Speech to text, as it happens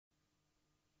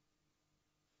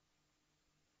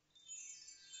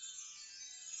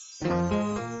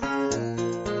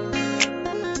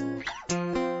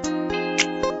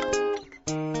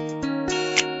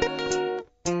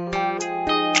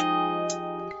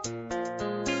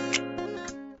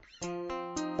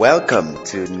Welcome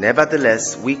to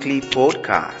Nevertheless Weekly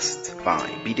Podcast by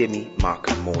Bidemi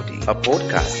Mark-Mordi, a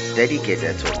podcast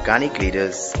dedicated to organic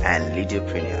leaders and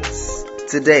leaderpreneurs.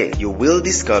 Today, you will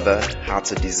discover how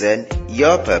to discern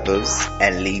your purpose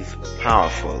and live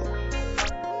powerful.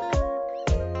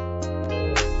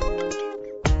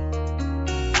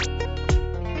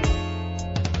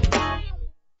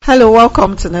 Hello,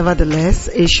 welcome to Nevertheless,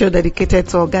 a show dedicated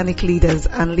to organic leaders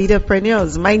and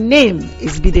leaderpreneurs. My name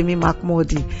is Bidemi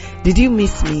Mark-Mordi. Did you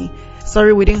miss me?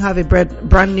 Sorry we didn't have a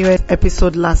brand new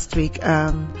episode last week.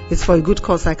 It's for a good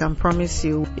cause, I can promise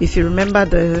you. If you remember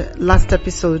the last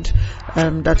episode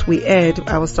that we aired,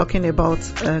 I was talking about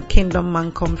Kingdom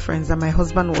Man Conference, and my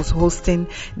husband was hosting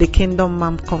the Kingdom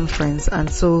Man Conference, and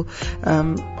so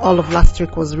all of last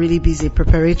week was really busy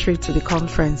preparatory to the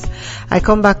conference. I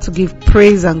come back to give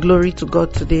praise and glory to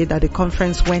God today that the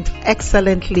conference went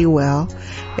excellently well.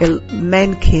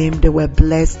 Men came, they were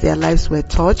blessed, their lives were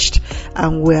touched,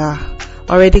 and we're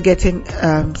already getting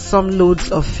some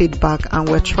loads of feedback, and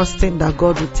we're trusting that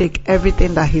God will take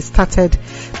everything that He started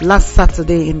last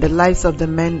Saturday in the lives of the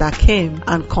men that came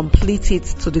and complete it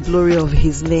to the glory of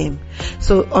His name.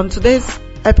 So on today's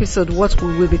episode, what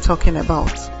will we be talking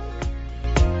about?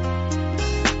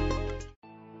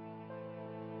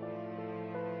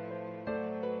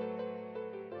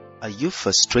 Are you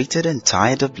frustrated and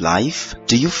tired of life?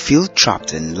 Do you feel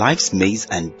trapped in life's maze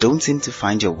and don't seem to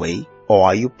find your way? Or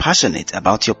are you passionate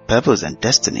about your purpose and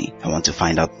destiny and want to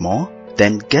find out more?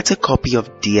 Then get a copy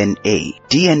of DNA.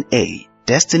 DNA,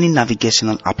 Destiny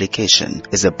Navigational Application,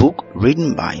 is a book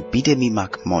written by Bidemi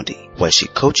Mark-Mordi, where she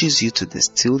coaches you to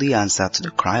distill the answer to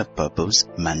the cry of purpose,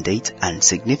 mandate, and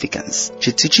significance.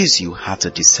 She teaches you how to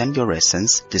discern your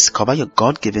essence, discover your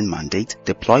God-given mandate,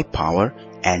 deploy power,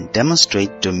 and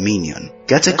demonstrate dominion.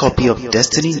 Get a copy of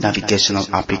Destiny Navigational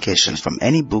Application from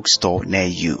any bookstore near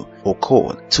you, or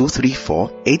call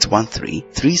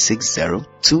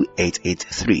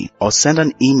 234-813-360-2883, or send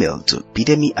an email to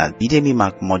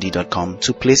bidemi@bidemimarkmordi.com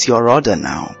to place your order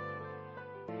now.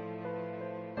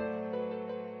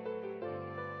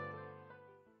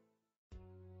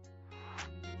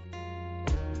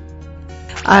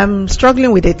 I'm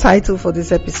struggling with a title for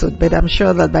this episode, but I'm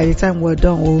sure that by the time we're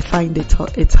done, we'll find a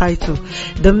title.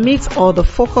 The meat or the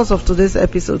focus of today's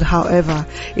episode, however,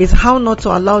 is how not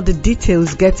to allow the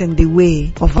details get in the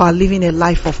way of our living a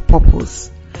life of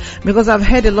purpose. Because I've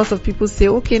heard a lot of people say,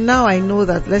 okay, now I know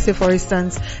that, let's say for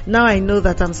instance, now I know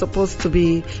that I'm supposed to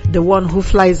be the one who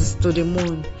flies to the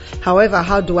moon. However,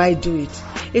 how do I do it?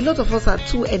 A lot of us are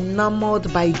too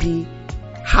enamored by the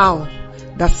how,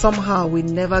 that somehow we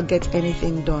never get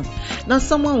anything done. Now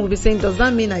someone will be saying, does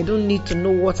that mean I don't need to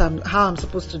know how I'm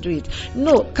supposed to do it?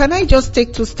 No. Can I just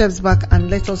take 2 steps back and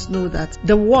let us know that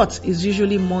the what is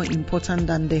usually more important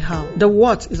than the how? The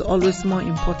what is always more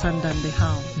important than the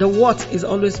how. The what is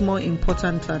always more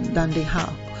important than the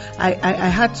how. I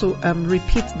had to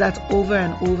repeat that over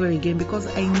and over again because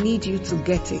I need you to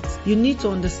get it. You need to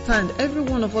understand, every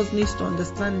one of us needs to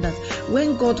understand that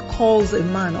when God calls a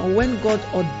man, or when God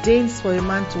ordains for a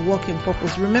man to walk in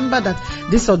purpose, remember that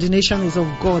this ordination is of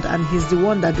God, and He's the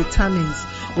one that determines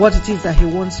what it is that He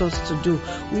wants us to do.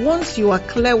 Once you are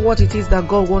clear what it is that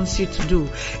God wants you to do,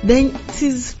 then it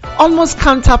is almost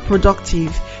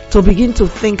counterproductive to begin to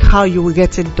think how you will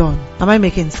get it done. Am I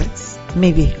making sense?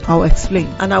 Maybe I'll explain,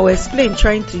 and I will explain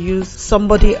trying to use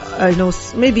somebody,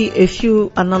 maybe a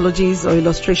few analogies or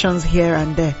illustrations here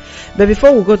and there. But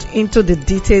before we go into the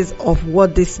details of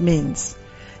what this means,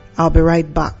 I'll be right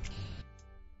back.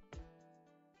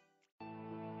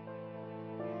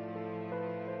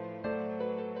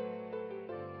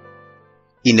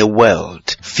 In a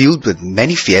world filled with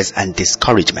many fears and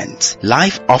discouragement,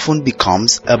 life often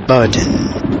becomes a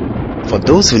burden. For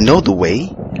those who know the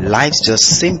way, life's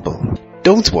just simple.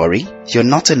 Don't worry, you're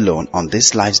not alone on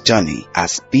this life's journey,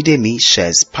 as Bidemi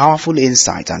shares powerful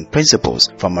insights and principles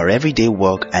from her everyday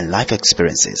work and life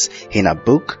experiences in her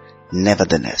book,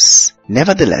 Nevertheless.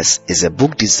 Nevertheless is a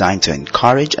book designed to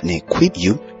encourage and equip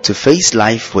you to face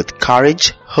life with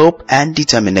courage, hope, and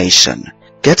determination.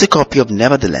 Get a copy of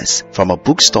Nevertheless from a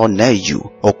bookstore near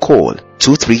you, or call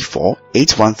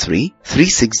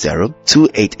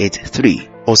 234-813-360-2883.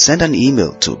 or send an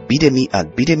email to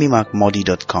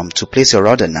bidemi@bidemimarkmordi.com to place your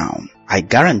order now. I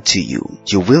guarantee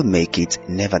you will make it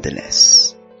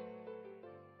nevertheless.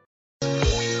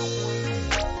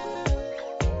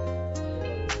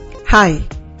 Hi,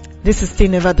 This is still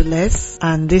Nevertheless,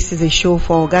 and this is a show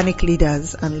for organic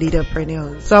leaders and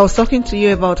leaderpreneurs. So I was talking to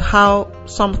you about how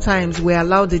sometimes we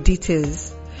allow the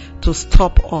details to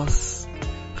stop us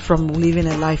from living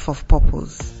a life of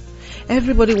purpose.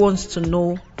 Everybody wants to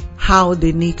know how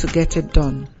they need to get it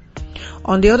done.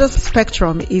 On the other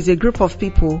spectrum is a group of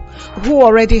people who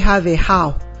already have a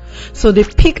how. So they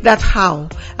pick that how,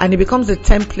 and it becomes a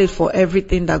template for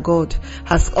everything that God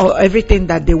has, or everything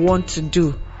that they want to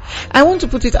do. I want to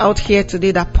put it out here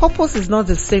today that purpose is not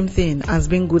the same thing as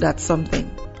being good at something.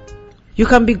 You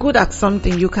can be good at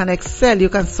something, you can excel, you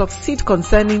can succeed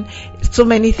concerning so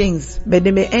many things, but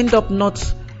they may end up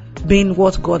not being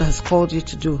what God has called you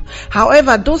to do.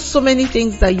 However, those so many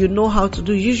things that you know how to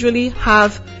do usually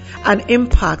have an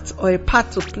impact or a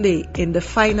part to play in the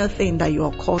final thing that you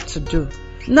are called to do.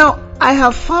 Now, I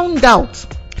have found out,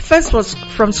 first was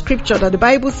from scripture, that the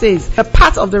Bible says, the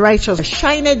path of the righteous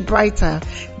shineth brighter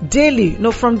daily,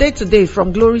 from day to day,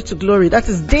 from glory to glory. That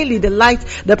is daily, the light,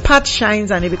 the path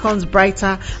shines and it becomes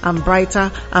brighter and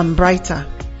brighter and brighter.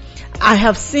 I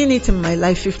have seen it in my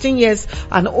life, 15 years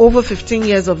and over 15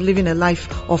 years of living a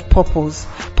life of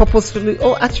purposefully,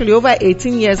 actually over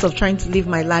 18 years of trying to live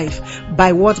my life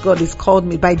by what God has called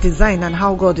me, by design and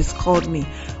how God has called me.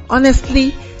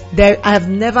 Honestly, I have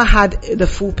never had the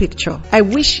full picture. I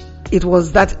wish it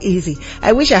was that easy.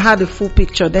 I wish I had the full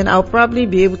picture. Then I'll probably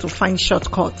be able to find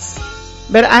shortcuts.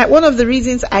 But one of the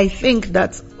reasons I think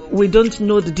that we don't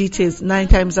know the details 9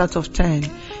 times out of 10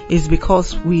 is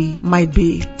because we might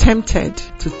be tempted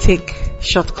to take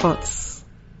shortcuts.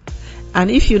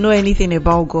 And if you know anything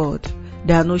about God,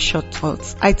 there are no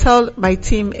shortcuts. I tell my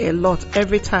team a lot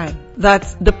every time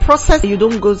that the process you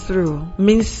don't go through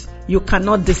means you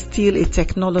cannot distill a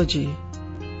technology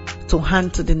to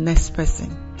hand to the next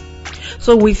person.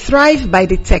 So we thrive by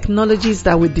the technologies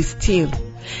that we distill.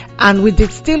 And we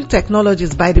distill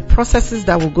technologies by the processes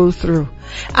that we'll go through.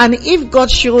 And if God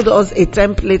showed us a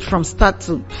template from start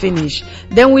to finish,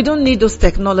 then we don't need those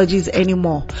technologies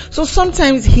anymore. So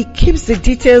sometimes He keeps the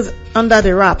details under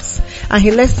the wraps and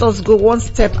He lets us go one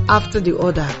step after the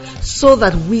other so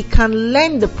that we can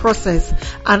learn the process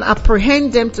and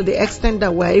apprehend them to the extent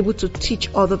that we're able to teach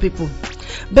other people.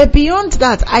 But beyond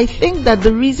that, I think that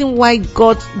the reason why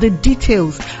the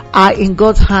details are in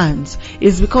God's hands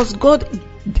is because God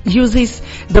uses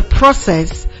the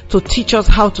process to teach us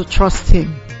how to trust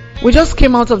Him. We just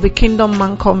came out of the Kingdom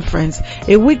Man conference.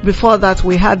 A week before that,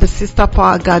 we had the Sister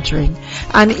Power gathering.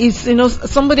 And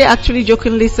somebody actually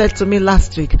jokingly said to me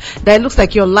last week that it looks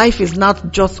like your life is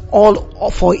not just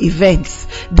all for events.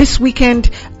 This weekend,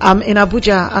 in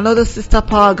Abuja, another Sister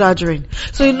Power gathering.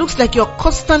 So it looks like you're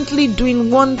constantly doing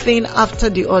one thing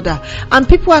after the other. And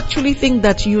people actually think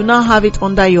that you now have it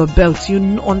under your belt. You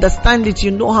understand it. You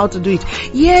know how to do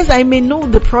it. Yes, I may know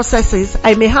the processes.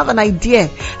 I may have an idea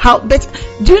but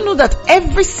do you know that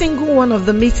every single one of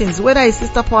the meetings, whether a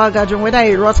Sister Power gathering, whether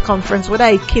a Roth conference, whether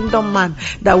a Kingdom Man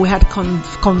that we had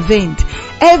convened,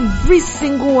 every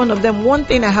single one of them, one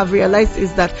thing I have realized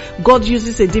is that God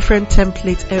uses a different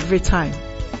template every time.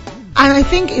 And I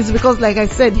think it's because, like I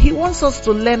said, He wants us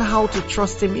to learn how to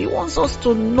trust Him. He wants us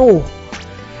to know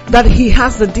that He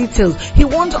has the details. He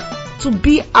wants to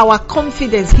be our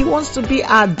confidence. He wants to be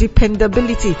our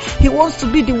dependability. He wants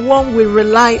to be the one we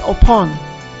rely upon.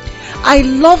 I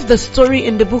love the story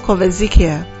in the book of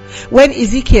Ezekiel. When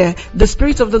the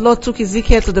Spirit of the Lord took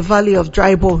Ezekiel to the valley of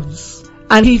dry bones.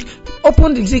 And He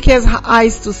opened Ezekiel's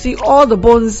eyes to see all the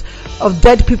bones of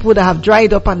dead people that have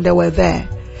dried up and they were there.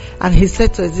 And He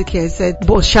said to Ezekiel, He said,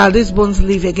 shall these bones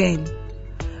live again?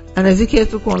 And Ezekiel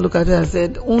took one look at it and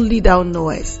said, only Thou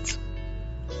knowest.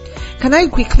 Can I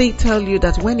quickly tell you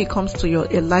that when it comes to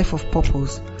a life of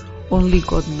purpose, only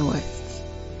God knoweth.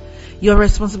 Your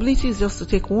responsibility is just to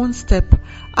take one step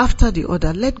after the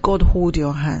other. Let God hold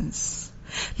your hands.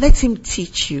 Let Him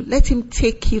teach you. Let Him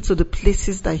take you to the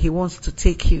places that He wants to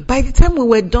take you. By the time we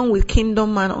were done with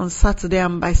Kingdom Man on Saturday,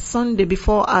 and by Sunday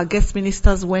before our guest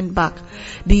ministers went back,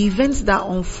 the events that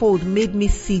unfold made me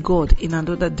see God in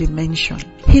another dimension.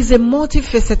 He's a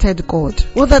multifaceted God.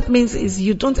 What that means is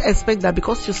you don't expect that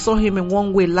because you saw Him in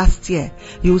one way last year,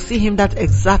 you will see Him that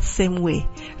exact same way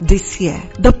this year.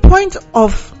 The point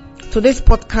of today's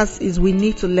podcast is we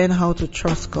need to learn how to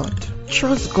trust God.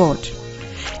 Trust God.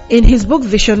 In his book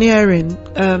Visioneering,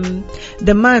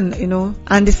 the man,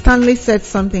 Andy Stanley said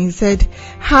something. He said,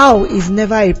 how is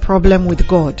never a problem with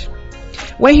God.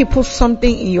 When He puts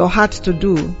something in your heart to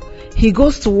do, He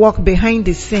goes to work behind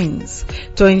the scenes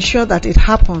to ensure that it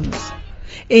happens.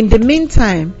 In the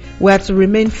meantime, we are to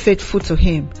remain faithful to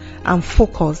Him and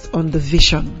focused on the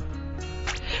vision.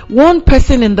 One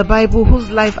person in the Bible whose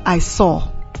life I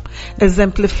saw,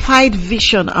 exemplified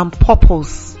vision and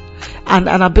purpose and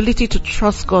an ability to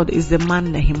trust God is the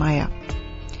man Nehemiah.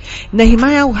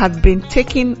 Nehemiah had been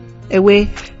taken away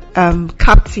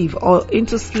captive or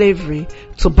into slavery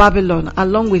to Babylon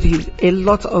along with a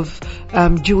lot of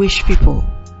Jewish people.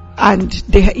 And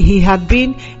he had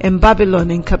been in Babylon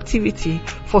in captivity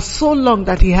for so long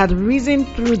that he had risen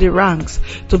through the ranks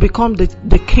to become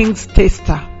the king's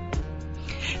taster.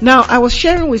 Now, I was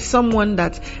sharing with someone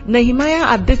that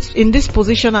Nehemiah in this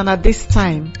position and at this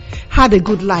time had a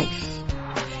good life.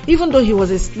 Even though he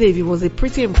was a slave, he was a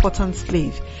pretty important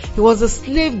slave. He was a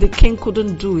slave the king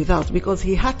couldn't do without because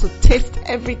he had to taste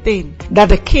everything that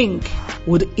the king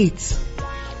would eat.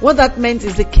 What that meant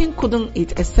is the king couldn't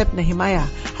eat except Nehemiah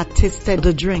had tasted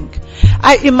the drink.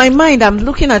 In my mind, I'm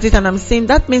looking at it and I'm saying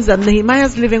that means that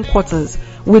Nehemiah's living quarters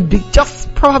would be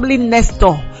just probably next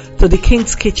door to the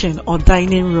king's kitchen or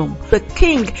dining room. The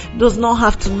king does not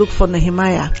have to look for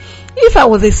Nehemiah. If I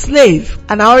was a slave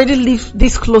and I already live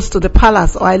this close to the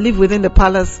palace or I live within the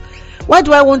palace, why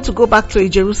do I want to go back to a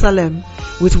Jerusalem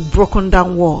with broken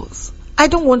down walls? I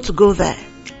don't want to go there.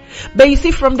 But you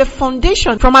see, from the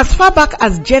foundation, from as far back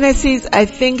as Genesis, I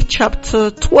think chapter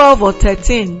 12 or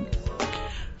 13,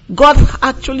 God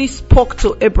actually spoke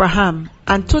to Abraham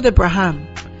and told Abraham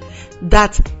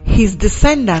that his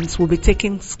descendants will be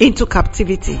taken into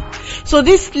captivity. So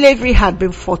this slavery had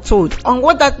been foretold. And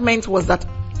what that meant was that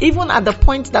even at the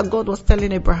point that God was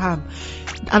telling Abraham,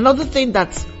 another thing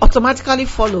that automatically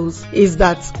follows is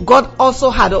that God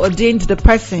also had ordained the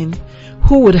person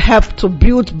who would help to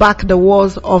build back the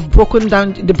walls of broken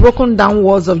down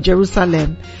walls of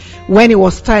Jerusalem when it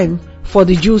was time for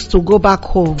the Jews to go back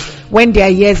home, when their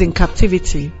years in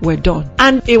captivity were done.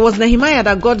 And it was Nehemiah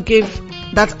that God gave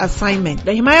that assignment.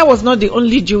 Nehemiah was not the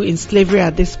only Jew in slavery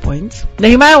at this point.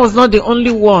 Nehemiah was not the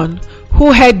only one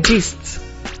who heard gist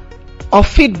or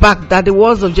feedback that the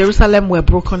walls of Jerusalem were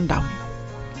broken down.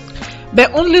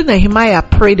 But only Nehemiah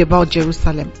prayed about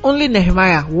Jerusalem. Only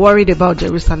Nehemiah worried about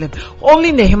Jerusalem.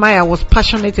 Only Nehemiah was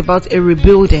passionate about a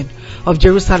rebuilding of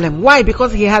Jerusalem. Why?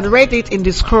 Because he had read it in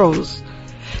the scrolls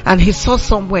and he saw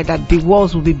somewhere that the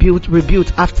walls will be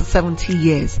rebuilt after 70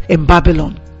 years in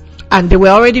Babylon. And they were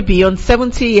already beyond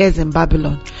 70 years in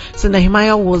Babylon. So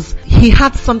Nehemiah he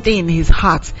had something in his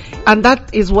heart. And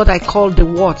that is what I call the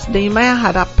what. Nehemiah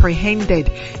had apprehended.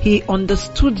 He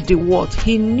understood the what.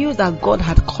 He knew that God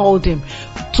had called him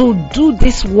to do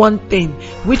this one thing,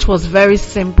 which was very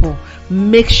simple.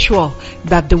 Make sure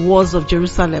that the walls of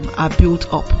Jerusalem are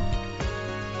built up.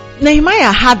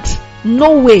 Nehemiah had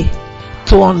no way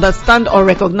to understand or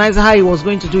recognize how he was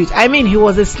going to do it. I mean, he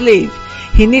was a slave.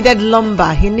 He needed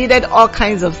lumber. He needed all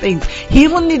kinds of things. He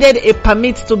even needed a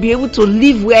permit to be able to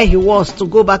live where he was to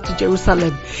go back to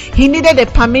Jerusalem. He needed a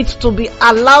permit to be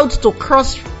allowed to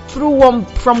cross through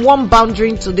from one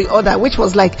boundary to the other, which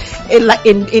was like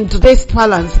in today's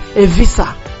parlance, a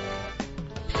visa.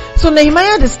 So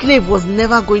Nehemiah the slave was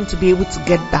never going to be able to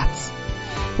get that,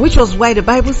 which was why the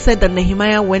Bible said that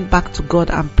Nehemiah went back to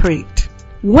God and prayed.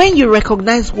 When you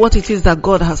recognize what it is that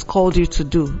God has called you to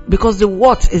do, because the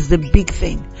what is the big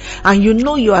thing, and you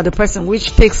know you are the person which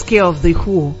takes care of the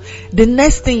who, the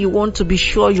next thing you want to be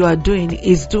sure you are doing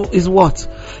is what?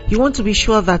 You want to be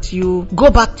sure that you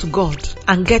go back to God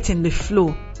and get in the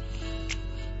flow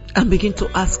and begin to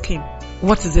ask him,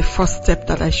 what is the first step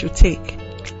that I should take?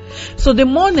 So the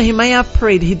more Nehemiah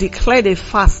prayed, he declared a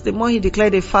fast. The more he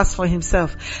declared a fast for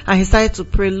himself, and he started to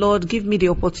pray, Lord, give me the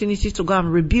opportunity to go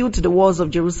and rebuild the walls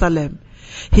of Jerusalem.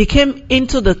 He came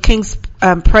into the king's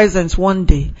presence one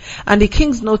day, and the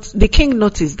king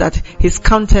noticed that his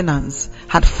countenance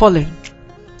had fallen,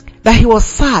 that he was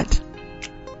sad.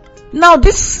 Now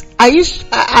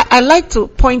I like to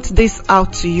point this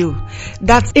out to you,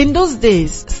 that in those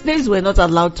days, slaves were not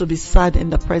allowed to be sad in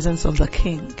the presence of the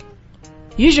king.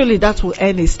 Usually that will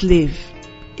earn a slave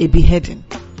a beheading.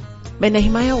 But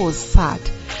Nehemiah was sad.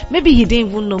 Maybe he didn't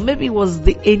even know. Maybe it was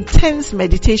the intense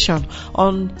meditation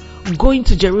on going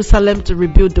to Jerusalem to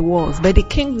rebuild the walls. But the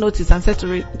king noticed and said to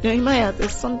Nehemiah,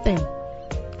 there's something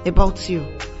about you.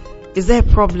 Is there a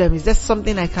problem? Is there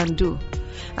something I can do?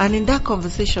 And in that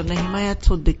conversation, Nehemiah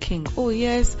told the king, oh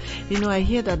yes, I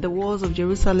hear that the walls of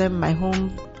Jerusalem, my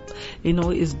home,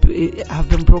 have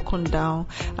been broken down,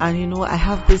 and I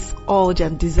have this urge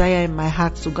and desire in my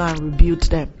heart to go and rebuild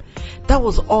them. That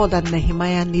was all that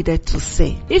Nehemiah needed to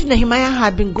say. If Nehemiah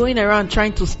had been going around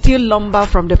trying to steal lumber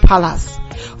from the palace,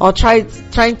 or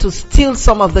trying to steal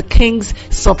some of the king's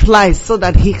supplies so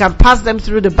that he can pass them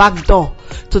through the back door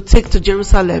to take to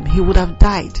Jerusalem, he would have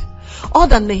died. All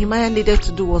that Nehemiah needed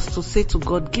to do was to say to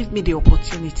God, give me the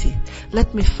opportunity.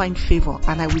 Let me find favor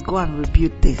and I will go and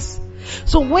rebuild this.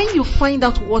 So when you find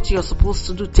out what you're supposed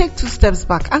to do, take 2 steps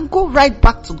back and go right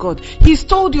back to God. He's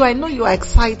told you, I know you are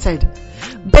excited,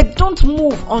 but don't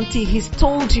move until He's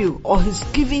told you or He's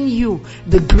giving you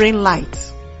the green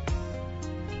light.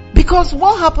 Because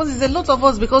what happens is a lot of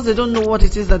us, because they don't know what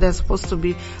it is that they're supposed to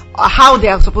be, or how they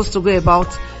are supposed to go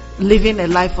about living a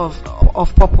life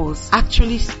of purpose,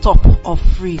 actually stop or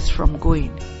freeze from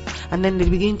going. And then they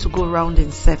begin to go around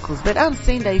in circles. But I'm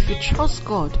saying that if you trust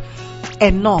God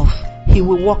enough, He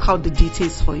will work out the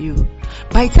details for you.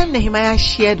 By the time Nehemiah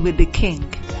shared with the king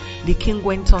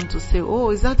went on to say,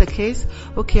 oh, is that the case?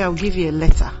 Okay, I'll give you a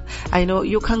letter. I know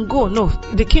you can go. No,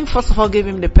 the king first of all gave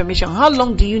him the permission. How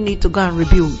long do you need to go and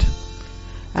rebuild?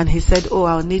 And he said, oh,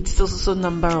 I'll need so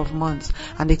number of months.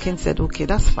 And the king said, okay,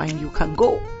 that's fine, you can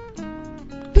go.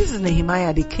 This is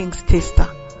Nehemiah, the king's taster.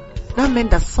 That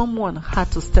meant that someone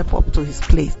had to step up to his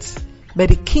plate. But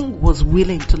the king was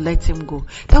willing to let him go.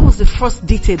 That was the first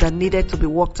detail that needed to be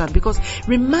worked out. Because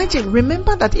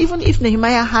remember that even if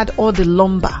Nehemiah had all the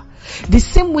lumber, the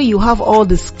same way you have all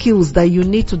the skills that you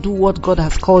need to do what God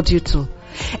has called you to,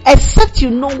 except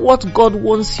you know what God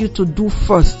wants you to do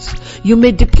first, you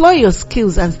may deploy your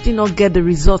skills and still not get the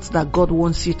results that God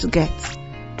wants you to get.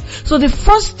 So the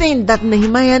first thing that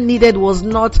Nehemiah needed was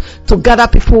not to gather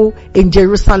people in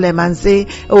Jerusalem and say,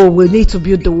 oh, we need to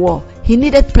build the wall. He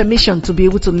needed permission to be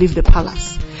able to leave the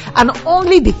palace. And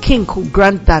only the king could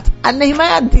grant that. And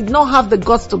Nehemiah did not have the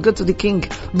guts to go to the king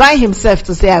by himself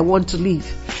to say, I want to leave.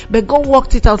 But God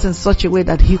worked it out in such a way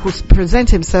that he could present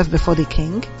himself before the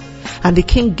king. And the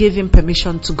king gave him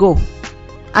permission to go.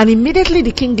 And immediately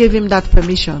the king gave him that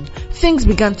permission, things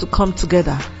began to come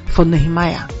together for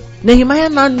Nehemiah. Nehemiah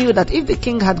now knew that if the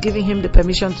king had given him the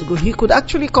permission to go, he could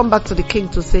actually come back to the king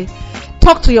to say,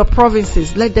 talk to your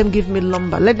provinces, let them give me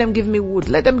lumber, let them give me wood,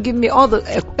 let them give me all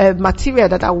the material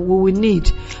that we will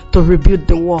need to rebuild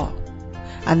the wall.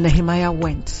 And Nehemiah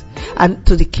went and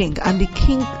to the king, and the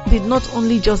king did not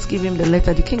only just give him the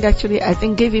letter, the king actually, I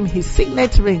think, gave him his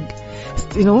signet ring,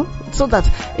 so that,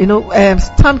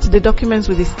 stamped the documents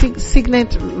with his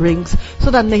signet rings, so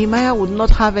that Nehemiah would not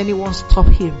have anyone stop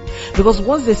him. Because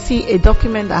once they see a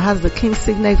document that has the king's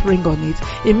signet ring on it,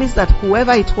 it means that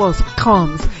whoever it was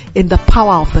comes in the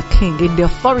power of the king, in the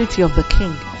authority of the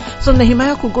king. So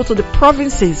Nehemiah could go to the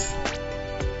provinces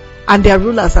and their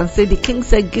rulers and say, the king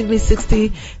said, give me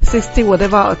 60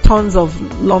 whatever tons of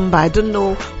lumber. I don't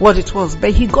know what it was,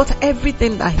 but he got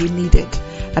everything that he needed.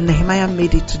 And Nehemiah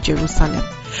made it to Jerusalem.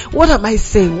 What am I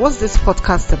saying? What's this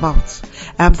podcast about?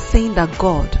 I'm saying that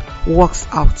God works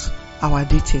out our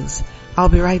details. I'll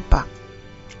be right back.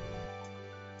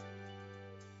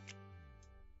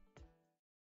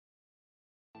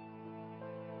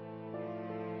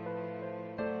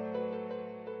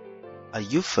 Are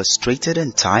you frustrated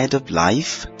and tired of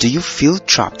life? Do you feel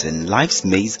trapped in life's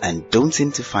maze and don't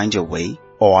seem to find your way?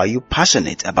 Or are you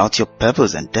passionate about your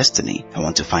purpose and destiny and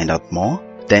want to find out more?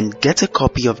 Then get a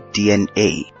copy of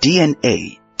DNA.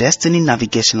 DNA, Destiny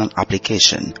Navigational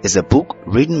Application, is a book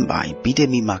written by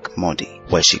Bidemi Mark-Mordi,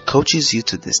 where she coaches you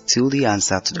to distill the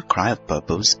answer to the cry of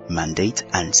purpose, mandate,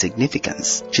 and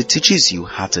significance. She teaches you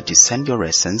how to discern your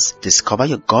essence, discover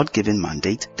your God-given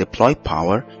mandate, deploy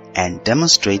power, and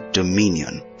demonstrate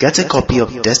dominion. Get a copy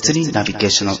of Destiny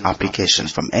Navigational Application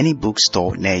from any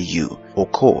bookstore near you or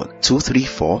call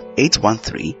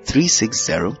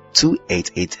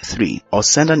 234-813-360-2883 or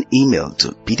send an email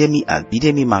to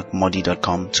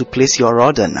bidemi@bidemimarkmodi.com to place your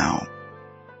order now.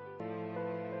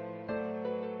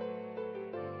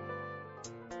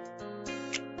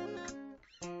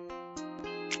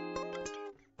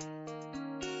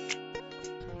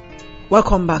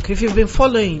 Welcome back. If you've been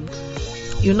following,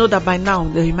 you know that by now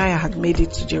Nehemiah had made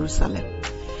it to Jerusalem.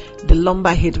 The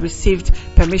lumber, he'd received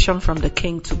permission from the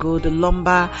king to go. The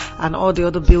lumber and all the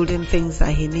other building things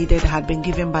that he needed had been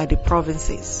given by the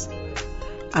provinces.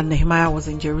 And Nehemiah was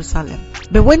in Jerusalem.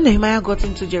 But when Nehemiah got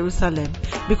into Jerusalem,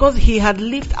 because he had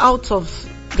lived out of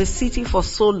the city for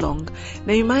so long,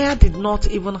 Nehemiah did not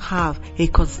even have a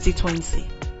constituency.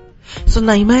 So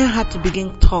Nehemiah had to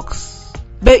begin talks.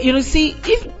 But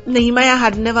if Nehemiah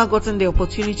had never gotten the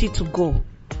opportunity to go,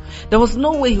 there was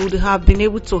no way he would have been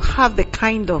able to have the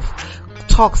kind of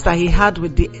talks that he had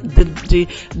with the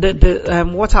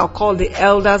what I'll call the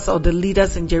elders or the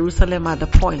leaders in Jerusalem at the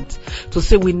point to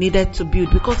say we needed to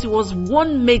build, because it was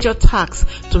one major task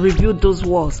to rebuild those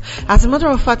walls. As a matter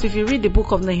of fact, if you read the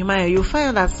book of Nehemiah, you'll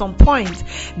find that at some point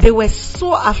they were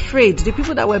so afraid. The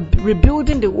people that were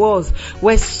rebuilding the walls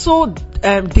were so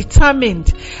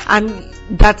determined, and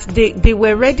that they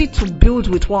were ready to build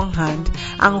with one hand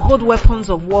and hold weapons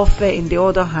of warfare in the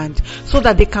other hand, so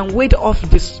that they can ward off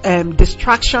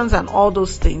distractions and all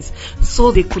those things,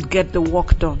 so they could get the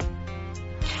work done.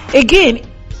 Again,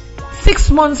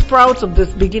 6 months prior to the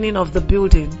beginning of the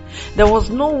building, there was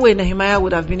no way Nehemiah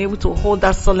would have been able to hold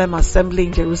that solemn assembly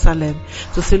in Jerusalem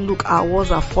to say, look, our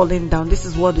walls are falling down. This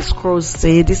is what the scrolls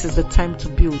say. This is the time to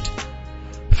build,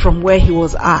 from where he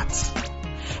was at.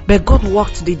 But God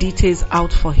worked the details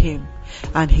out for him,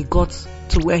 and he got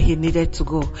to where he needed to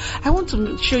go. I want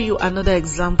to show you another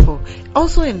example.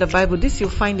 Also in the Bible, this you'll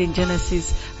find in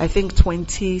Genesis, I think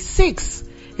 26.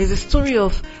 It's a story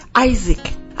of Isaac.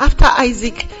 After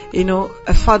Isaac,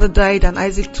 a father died and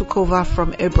Isaac took over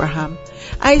from Abraham.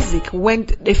 Isaac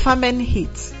went, a famine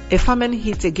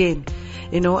hit again,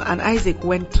 and Isaac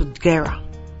went to Gerar.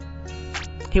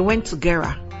 He went to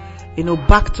Gerar,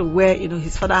 back to where,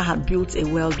 his father had built a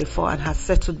well before and had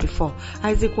settled before.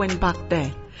 Isaac went back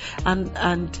there.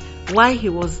 And while he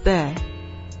was there,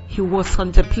 he was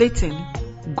contemplating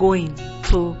going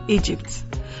to Egypt.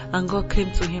 And God came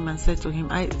to him and said to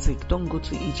him, Isaac, don't go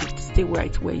to Egypt. Stay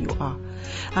right where you are.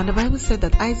 And the Bible said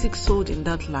that Isaac sowed in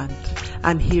that land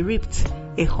and he reaped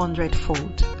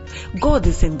 100-fold. God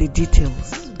is in the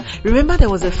details. Remember, there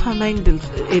was a famine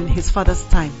in his father's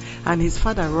time, and his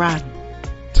father ran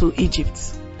to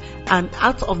Egypt. And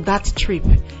out of that trip,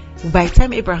 by the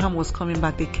time Abraham was coming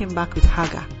back, they came back with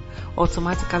Hagar.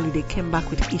 Automatically, they came back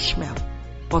with Ishmael.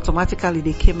 Automatically,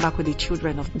 they came back with the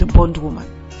children of the bondwoman.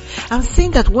 I'm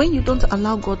saying that when you don't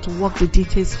allow God to work the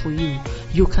details for you,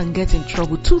 you can get in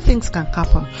trouble. 2 things can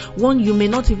happen. One, you may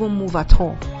not even move at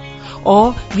all.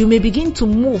 Or you may begin to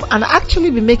move and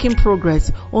actually be making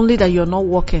progress, only that you're not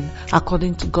working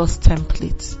according to God's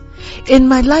template. In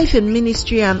my life and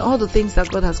ministry and all the things that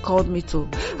God has called me to,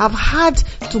 I've had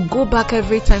to go back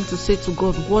every time to say to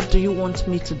God, what do you want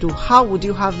me to do? How would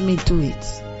you have me do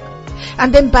it?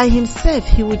 And then by himself,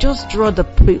 he will just draw the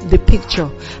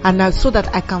picture, and so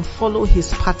that I can follow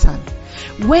his pattern.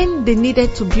 When they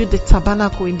needed to build the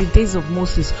tabernacle in the days of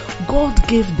Moses, God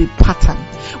gave the pattern.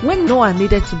 When Noah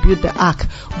needed to build the ark,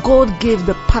 God gave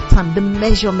the pattern, the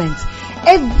measurement.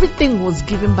 Everything was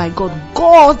given by God.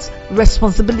 God's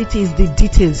responsibility is the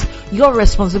details. Your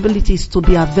responsibility is to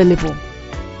be available.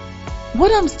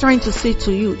 What I'm trying to say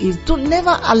to you is, don't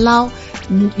never allow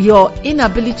your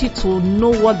inability to know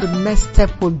what the next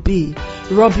step would be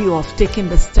rob you of taking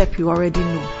the step you already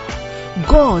know.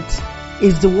 God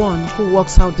is the one who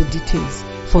works out the details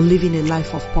for living a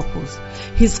life of purpose.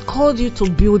 He's called you to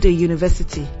build a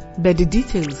university, but the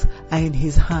details are in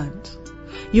his hand.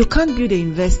 You can't build a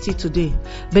university today,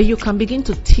 but you can begin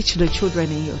to teach the children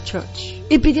in your church.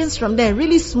 It begins from there,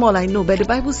 really small, I know, but the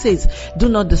Bible says, do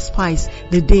not despise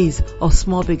the days of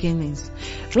small beginnings.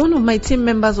 One of my team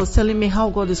members was telling me how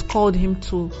God has called him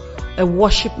to a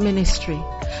worship ministry.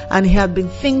 And he had been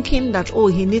thinking that,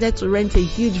 he needed to rent a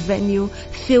huge venue,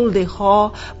 fill the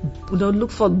hall,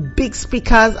 look for big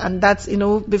speakers, and that's,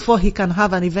 before he can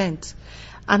have an event.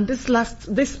 And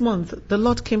this month, the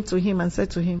Lord came to him and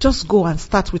said to him, just go and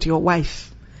start with your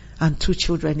wife and 2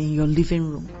 children in your living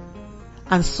room.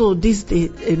 And so this day,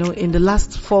 in the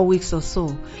last 4 weeks or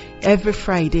so, every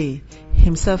Friday,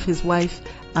 himself, his wife,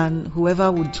 and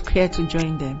whoever would care to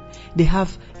join them, they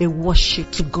have a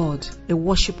worship to God, a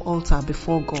worship altar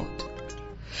before God.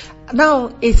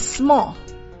 Now, it's small.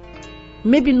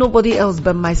 Maybe nobody else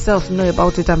but myself know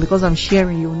about it, and because I'm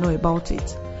sharing, you know about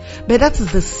it. But that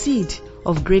is the seed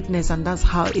of greatness, and that's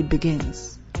how it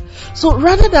begins. So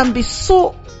rather than be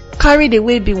so carried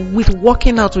away with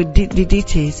working out with the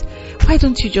details, why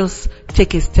don't you just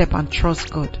take a step and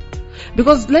trust God?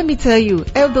 Because let me tell you,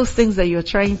 all those things that you're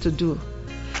trying to do,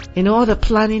 all the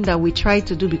planning that we try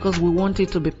to do because we want it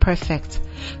to be perfect,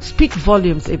 speak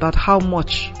volumes about how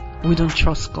much we don't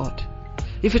trust God.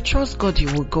 If you trust God,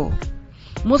 you will go.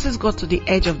 Moses got to the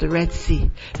edge of the Red Sea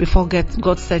before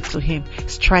God said to him,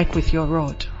 strike with your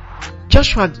rod.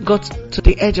 Joshua got to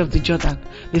the edge of the Jordan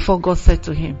before God said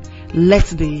to him, let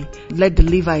the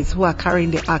Levites who are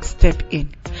carrying the ark step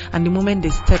in. And the moment they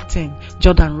stepped in,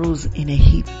 Jordan rose in a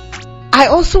heap. I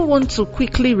also want to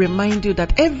quickly remind you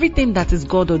that everything that is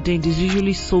God ordained is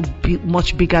usually so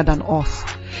much bigger than us,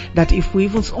 that if we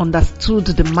even understood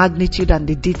the magnitude and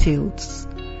the details,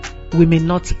 we may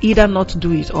not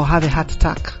do it or have a heart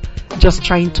attack just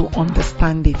trying to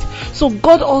understand it. So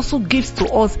God also gives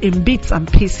to us in bits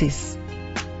and pieces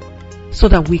so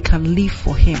that we can live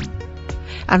for him,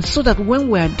 and so that when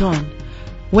we are done,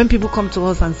 when people come to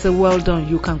us and say, well done,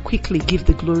 you can quickly give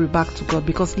the glory back to God,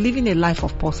 because living a life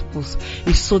of purpose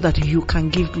is so that you can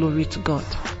give glory to God.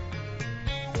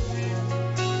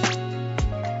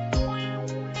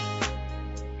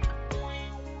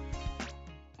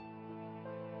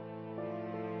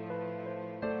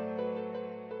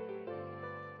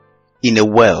 In a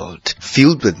world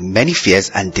filled with many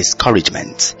fears and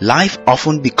discouragements, life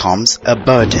often becomes a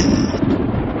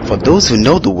burden. For those who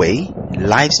know the way,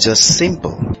 life's just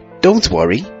simple. Don't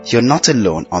worry, you're not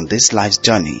alone on this life's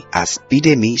journey, as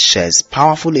Bidemi shares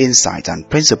powerful insights and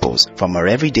principles from her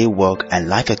everyday work and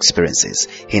life experiences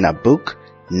in her book,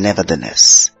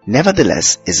 Nevertheless.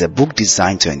 Nevertheless is a book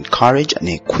designed to encourage and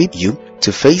equip you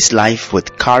to face life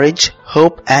with courage,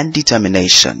 hope, and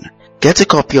determination. Get a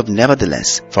copy of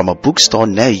Nevertheless from a bookstore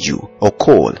near you or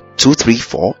call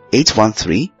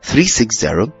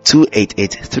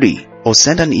 234-813-360-2883 or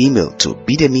send an email to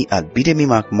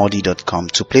bidemi@bidemimark-mordi.com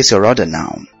to place your order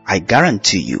now. I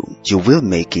guarantee you will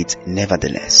make it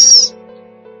nevertheless.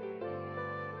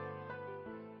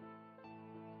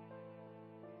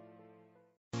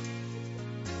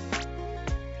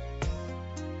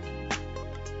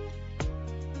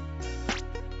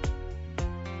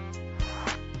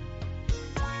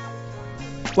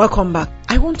 Welcome back.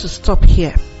 I want to stop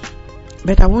here,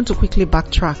 but I want to quickly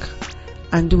backtrack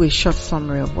and do a short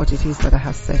summary of what it is that I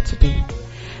have said today.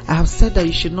 I have said that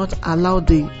you should not allow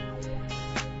the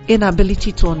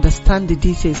inability to understand the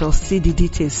details or see the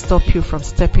details stop you from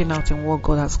stepping out in what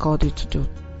God has called you to do.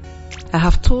 I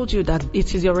have told you that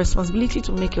it is your responsibility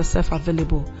to make yourself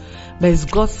available, but it's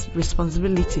God's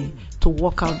responsibility to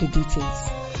work out the details.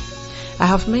 I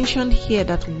have mentioned here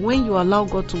that when you allow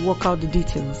God to work out the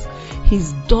details, He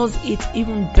does it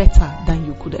even better than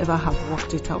you could ever have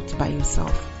worked it out by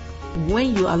yourself.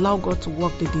 When you allow God to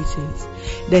work the details,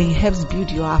 then He helps build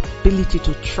your ability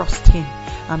to trust Him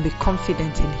and be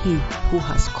confident in He who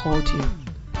has called you.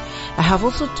 I have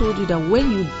also told you that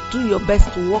when you do your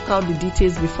best to work out the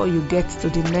details before you get to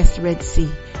the next Red Sea,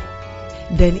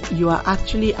 then you are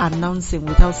actually announcing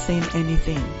without saying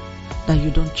anything that you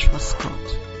don't trust God.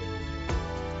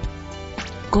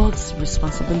 God's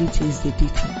responsibility is the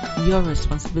detail. Your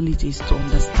responsibility is to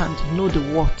understand, know the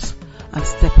what, and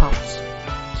step out.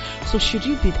 So should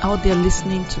you be out there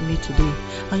listening to me today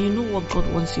and you know what God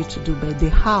wants you to do, but the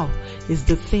how is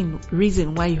the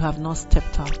reason why you have not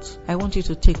stepped out, I want you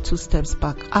to take 2 steps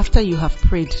back. After you have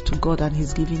prayed to God and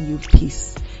He's giving you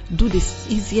peace, do the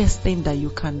easiest thing that you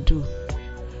can do.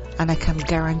 And I can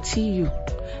guarantee you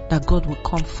that God will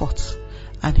comfort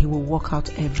and He will work out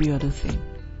every other thing.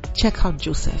 Check out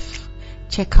Joseph.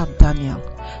 Check out Daniel.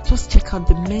 Just check out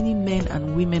the many men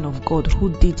and women of God who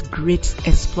did great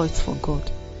exploits for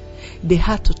God. They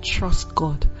had to trust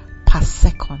God per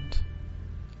second.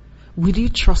 Will you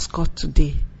trust God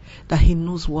today that He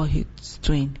knows what He's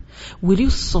doing? Will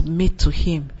you submit to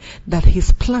Him that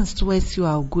His plans towards you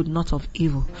are good, not of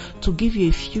evil, to give you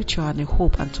a future and a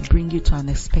hope and to bring you to an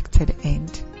expected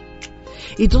end?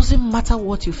 It doesn't matter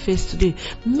what you face today.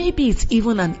 Maybe it's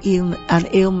even an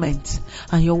ailment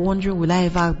and you're wondering, will I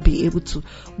ever be able to?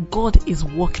 God is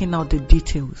working out the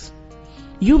details.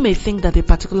 You may think that a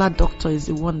particular doctor is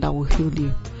the one that will heal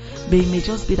you, but it may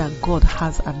just be that God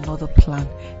has another plan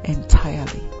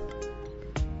entirely.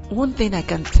 One thing I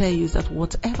can tell you is that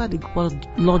whatever the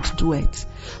Lord doeth,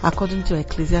 according to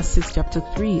Ecclesiastes chapter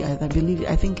 3,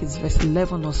 I think it's verse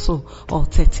 11 or so, or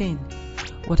 13,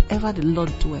 whatever the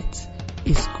Lord doeth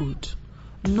is good.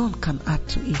 None can add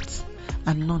to it,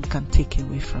 and none can take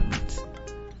away from it.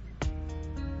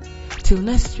 Till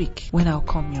next week, when I'll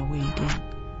come your way again.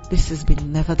 This has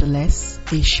been Nevertheless,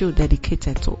 a show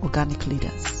dedicated to organic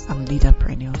leaders and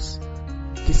leaderpreneurs.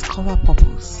 Discover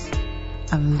purpose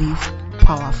and live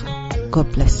powerful.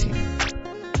 God bless you.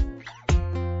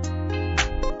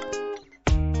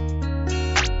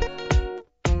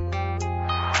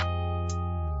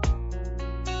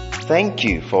 Thank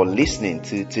you for listening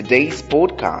to today's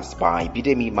podcast by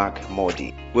Bidemi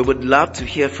Mark-Mordi. We would love to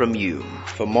hear from you.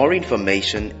 For more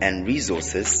information and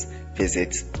resources,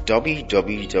 visit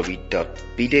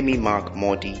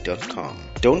www.bidemimarkmordi.com.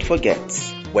 Don't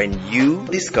forget, when you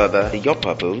discover your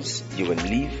purpose, you will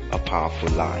live a powerful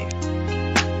life.